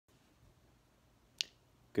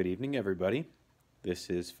Good evening, everybody. This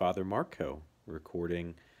is Father Marcoe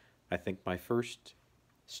recording, I think, my first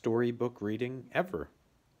storybook reading ever.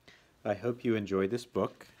 I hope you enjoy this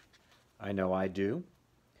book. I know I do.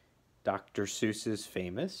 Dr. Seuss's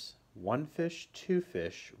famous One Fish, Two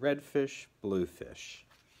Fish, Red Fish, Blue Fish.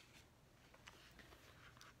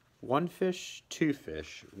 One fish, two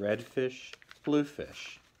fish, red fish, blue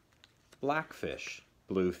fish, black fish,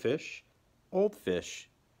 blue fish, old fish,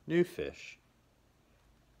 new fish.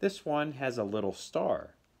 This one has a little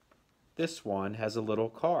star. This one has a little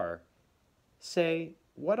car. Say,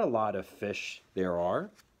 what a lot of fish there are.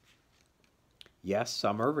 Yes,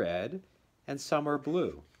 some are red, and some are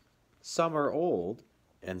blue. Some are old,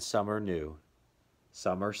 and some are new.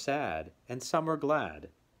 Some are sad, and some are glad.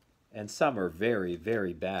 And some are very,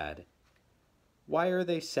 very bad. Why are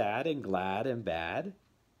they sad and glad and bad?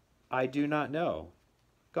 I do not know.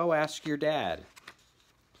 Go ask your dad.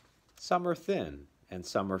 Some are thin, and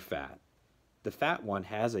some are fat. The fat one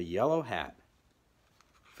has a yellow hat.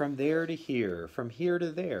 From there to here, from here to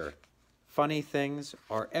there, funny things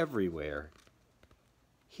are everywhere.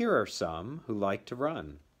 Here are some who like to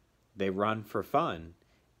run. They run for fun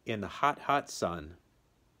in the hot, hot sun.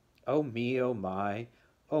 Oh me, oh my,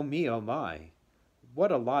 oh me, oh my, what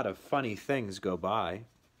a lot of funny things go by.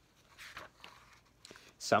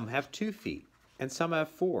 Some have 2 feet, and some have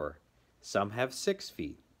 4. Some have 6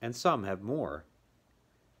 feet, and some have more.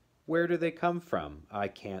 Where do they come from? I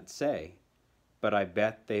can't say, but I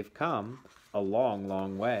bet they've come a long,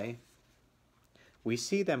 long way. We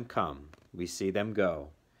see them come, we see them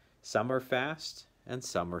go. Some are fast, and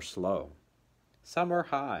some are slow. Some are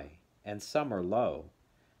high, and some are low.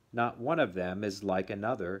 Not one of them is like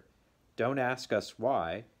another. Don't ask us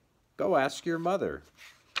why. Go ask your mother.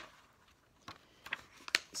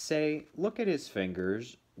 Say, look at his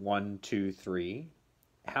fingers. 1, 2, 3.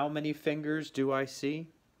 How many fingers do I see?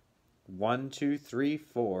 1, 2, 3,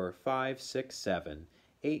 4, 5, 6, 7,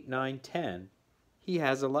 8, 9, 10. He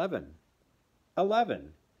has 11.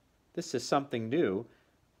 11. This is something new.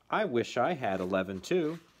 I wish I had 11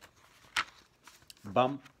 too.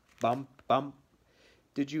 Bump, bump, bump.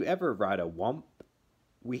 Did you ever ride a wump?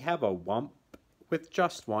 We have a wump with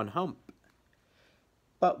just 1 hump.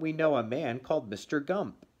 But we know a man called Mr.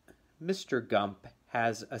 Gump. Mr. Gump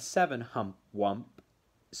has a 7-hump wump.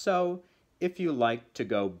 So, if you like to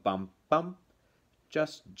go bump, bump,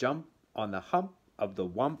 just jump on the hump of the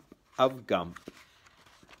wump of Gump.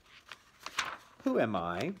 Who am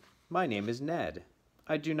I? My name is Ned.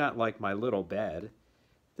 I do not like my little bed.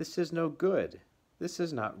 This is no good. This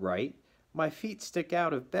is not right. My feet stick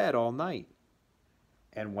out of bed all night.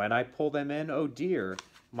 And when I pull them in, oh dear,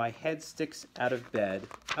 my head sticks out of bed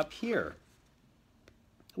up here.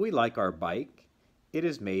 We like our bike. It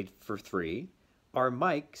is made for 3. Our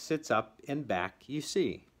Mike sits up in back, you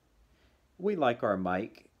see. We like our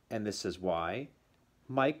Mike, and this is why.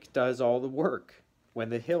 Mike does all the work when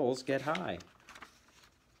the hills get high.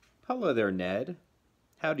 Hello there, Ned.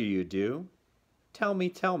 How do you do? Tell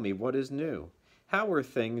me, what is new? How are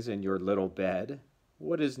things in your little bed?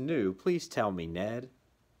 What is new? Please tell me, Ned.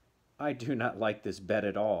 I do not like this bed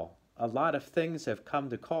at all. A lot of things have come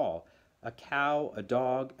to call. A cow, a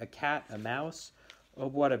dog, a cat, a mouse. Oh,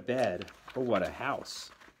 what a bed. Oh, what a house.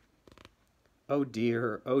 Oh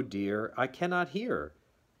dear, I cannot hear.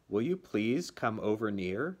 Will you please come over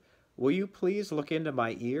near? Will you please look into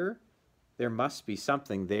my ear? There must be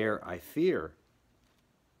something there, I fear.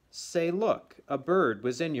 Say, look, a bird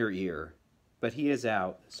was in your ear, but he is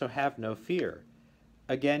out, so have no fear.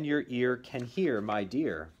 Again your ear can hear, my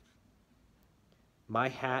dear. My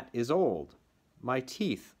hat is old, my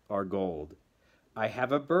teeth are gold. I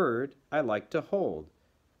have a bird I like to hold.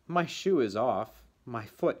 My shoe is off, my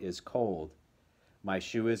foot is cold. My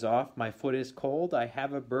shoe is off, my foot is cold. I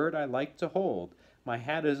have a bird I like to hold. My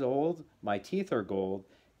hat is old, my teeth are gold,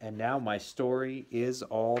 and now my story is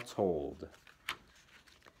all told.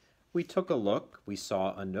 We took a look, we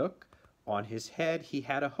saw a nook. On his head he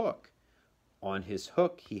had a hook. On his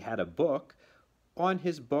hook he had a book. On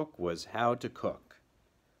his book was how to cook.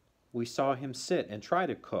 We saw him sit and try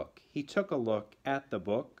to cook. He took a look at the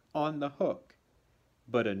book on the hook.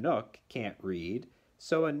 But a nook can't read,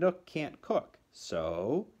 so a nook can't cook.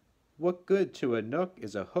 So, what good to a nook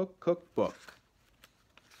is a hook-cooked book?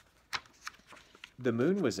 The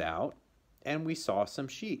moon was out, and we saw some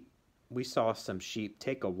sheep. We saw some sheep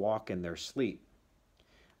take a walk in their sleep.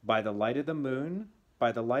 By the light of the moon,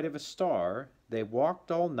 by the light of a star, they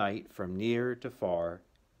walked all night from near to far.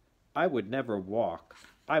 I would never walk,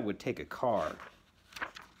 I would take a car.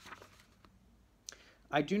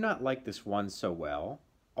 I do not like this one so well.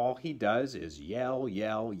 All he does is yell,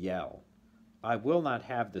 yell, yell. I will not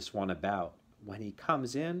have this one about. When he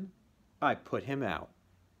comes in, I put him out.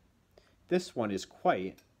 This one is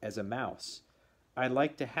quiet as a mouse. I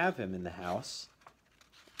like to have him in the house.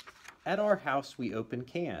 At our house we open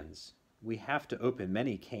cans. We have to open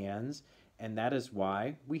many cans, and that is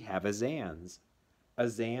why we have a Zans. A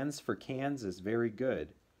Zans for cans is very good.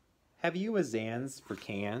 Have you a Zans for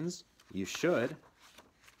cans? You should.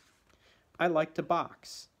 I like to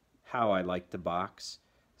box. How I like to box.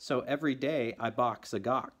 So every day I box a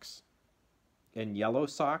gox. In yellow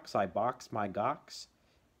socks I box my gox.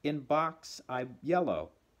 In box I yellow.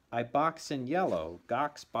 I box in yellow,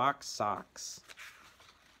 gox box socks.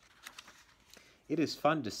 It is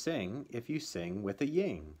fun to sing if you sing with a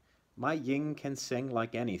ying. My ying can sing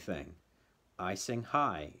like anything. I sing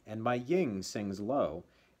high, and my ying sings low,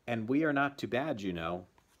 and we are not too bad, you know.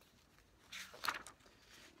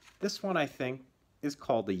 This one, I think, is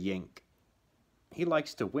called a yink. He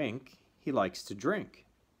likes to wink, he likes to drink.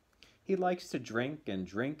 He likes to drink and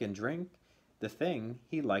drink and drink. The thing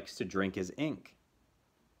he likes to drink is ink.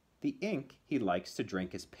 The ink he likes to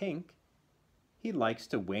drink is pink. He likes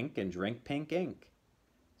to wink and drink pink ink.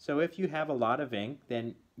 So if you have a lot of ink,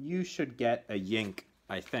 then you should get a yink,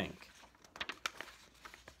 I think.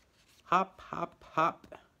 Hop, hop, hop,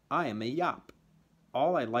 I am a yop.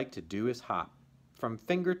 All I like to do is hop. From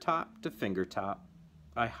finger top to finger top.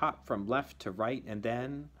 I hop from left to right and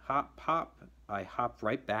then, hop, hop, I hop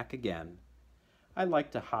right back again. I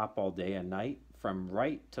like to hop all day and night, from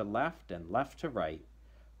right to left and left to right.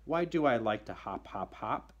 Why do I like to hop, hop,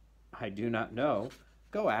 hop? I do not know.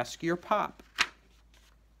 Go ask your pop.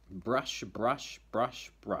 Brush, brush,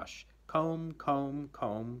 brush, brush. Comb, comb,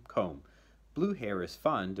 comb, comb. Blue hair is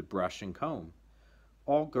fun to brush and comb.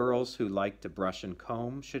 All girls who like to brush and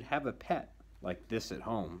comb should have a pet like this at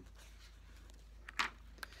home.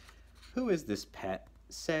 Who is this pet?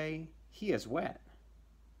 Say, he is wet.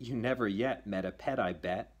 You never yet met a pet, I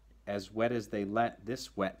bet, as wet as they let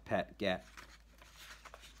this wet pet get.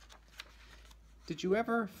 Did you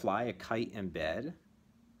ever fly a kite in bed?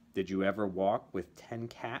 Did you ever walk with 10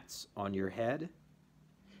 cats on your head?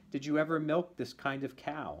 Did you ever milk this kind of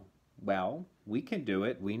cow? Well, we can do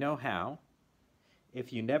it, we know how.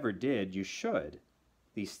 If you never did, you should.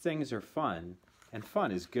 These things are fun, and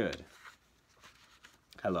fun is good.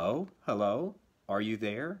 Hello, hello, are you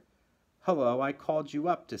there? Hello, I called you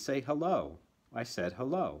up to say hello. I said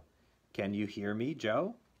hello. Can you hear me,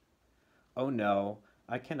 Joe? Oh no,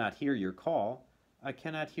 I cannot hear your call. I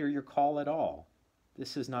cannot hear your call at all.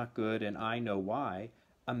 This is not good, and I know why.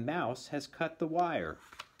 A mouse has cut the wire.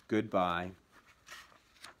 Goodbye.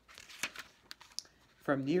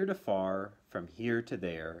 From near to far, from here to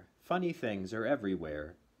there, funny things are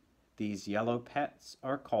everywhere. These yellow pets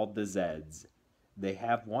are called the Zeds. They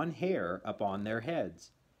have one hair up on their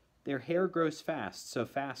heads. Their hair grows fast, so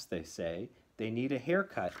fast they say, they need a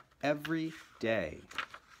haircut every day.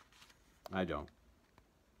 I don't.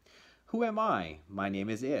 Who am I? My name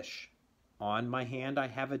is Ish. On my hand I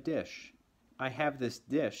have a dish. I have this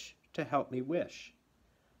dish to help me wish.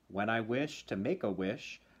 When I wish to make a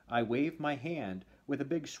wish, I wave my hand with a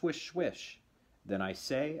big swish swish. Then I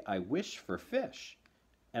say I wish for fish,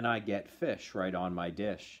 and I get fish right on my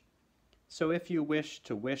dish. So if you wish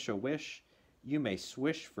to wish a wish, you may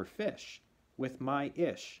swish for fish with my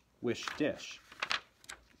ish wish dish.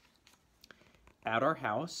 At our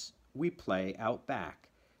house, we play out back.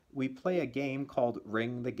 We play a game called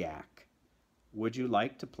Ring the Gack. Would you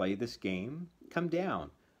like to play this game? Come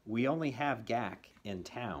down. We only have gack in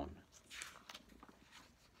town.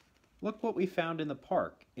 Look what we found in the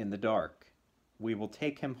park in the dark. We will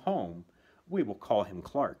take him home. We will call him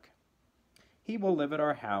Clark. He will live at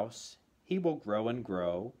our house. He will grow and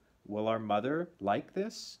grow. Will our mother like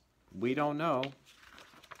this? We don't know.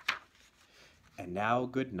 And now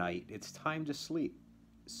good night. It's time to sleep.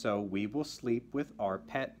 So we will sleep with our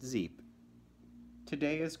pet Zeep.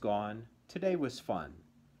 Today is gone. Today was fun.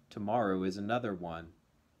 Tomorrow is another one.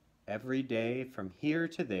 Every day from here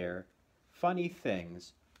to there, funny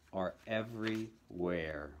things are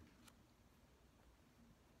everywhere.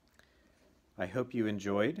 I hope you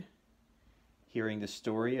enjoyed hearing the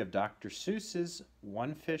story of Dr. Seuss's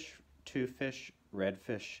One Fish, Two Fish, Red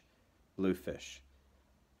Fish, Blue Fish.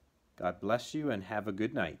 God bless you and have a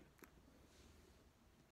good night.